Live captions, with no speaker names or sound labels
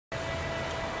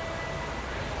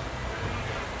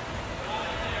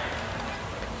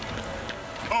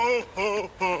Ho, ho,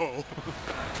 ho.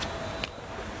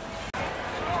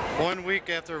 1 week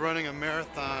after running a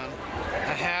marathon,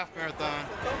 a half marathon,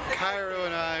 Cairo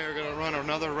and I are gonna run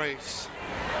another race.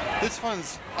 This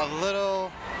one's a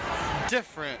little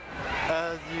different,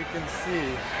 as you can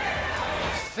see.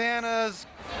 Santa's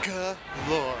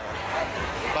galore.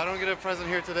 If I don't get a present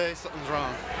here today, something's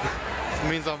wrong. It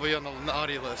means I'll be on the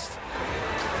naughty list.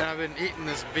 And I've been eating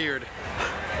this beard.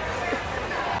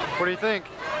 What do you think?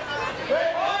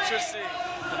 Interesting. You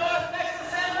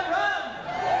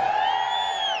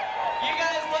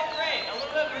guys look great. A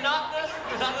little bit monotonous,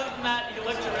 but other than that, you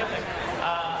look terrific.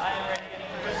 I am ready to get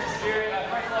into the Christmas spirit.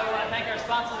 First of all, I want to thank our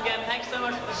sponsors again. Thanks so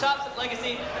much to the Shops at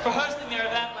Legacy for hosting their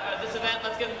event, this event.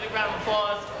 Let's give them a big round of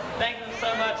applause. Thank them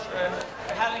so much for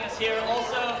having us here.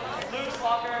 Also, Luke's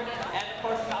Locker, and of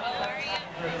course, for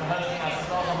hosting us, as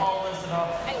well as the whole list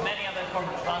of many other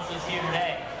corporate sponsors here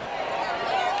today.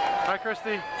 Hi,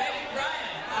 Christy. Thank you, Brian.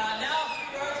 Now, a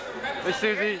few words from Hey,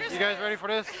 Susie, you guys ready for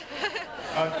this?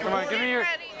 Come on, give me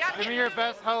your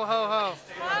best ho ho ho.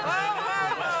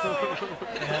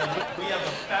 We have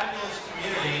a fabulous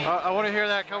community. I want to hear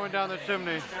that coming down the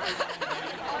chimney.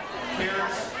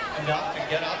 Cares enough to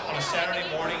get up on a Saturday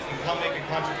morning and come make a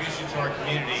contribution to our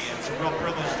community. It's a real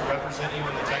privilege to represent you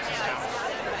in the Texas House.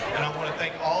 And I want to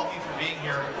thank all of you for being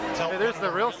here. Hey, there's the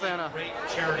real Santa. Great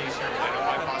charities here at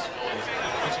My Possibilities,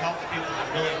 which help people that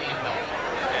really need help.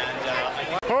 And I think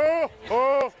Ho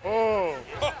ho ho.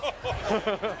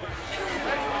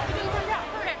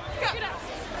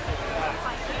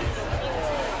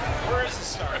 Where is the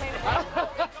start?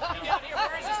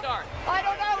 Where is the start? I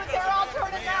don't know, but they're all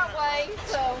turning that way,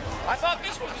 so. I thought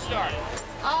this was the start.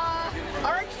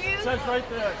 Aren't you? It says right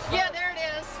there. Yeah, there it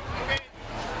is.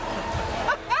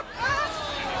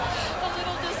 A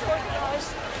little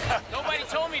disorganized. Nobody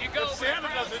told me to go. Santa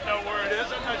doesn't know where it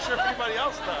is. I'm not sure if anybody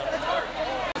else does.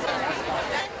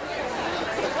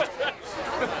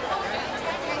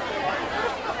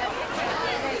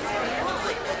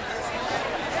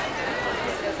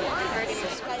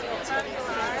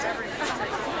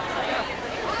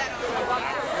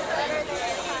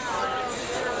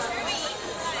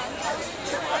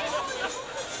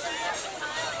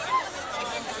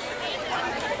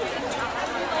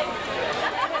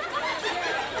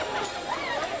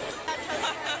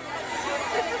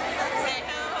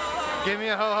 Give me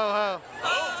a ho ho ho.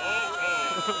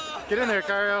 Get in there,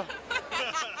 Cairo.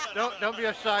 Don't be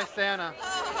a shy Santa.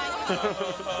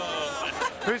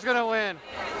 Who's gonna win?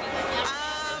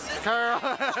 Cairo.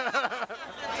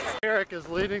 Eric is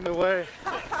leading the way.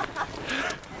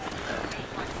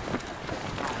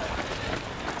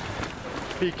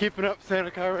 Are you keeping up,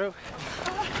 Santa Cairo?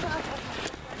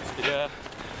 Yeah.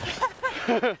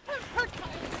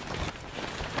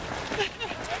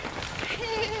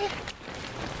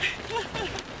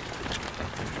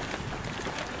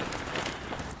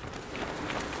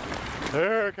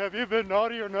 Eric, have you been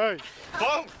naughty or nice?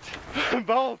 Both.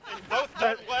 Both. Both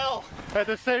done well. At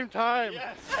the same time.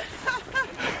 Yes.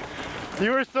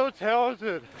 You were so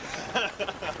talented.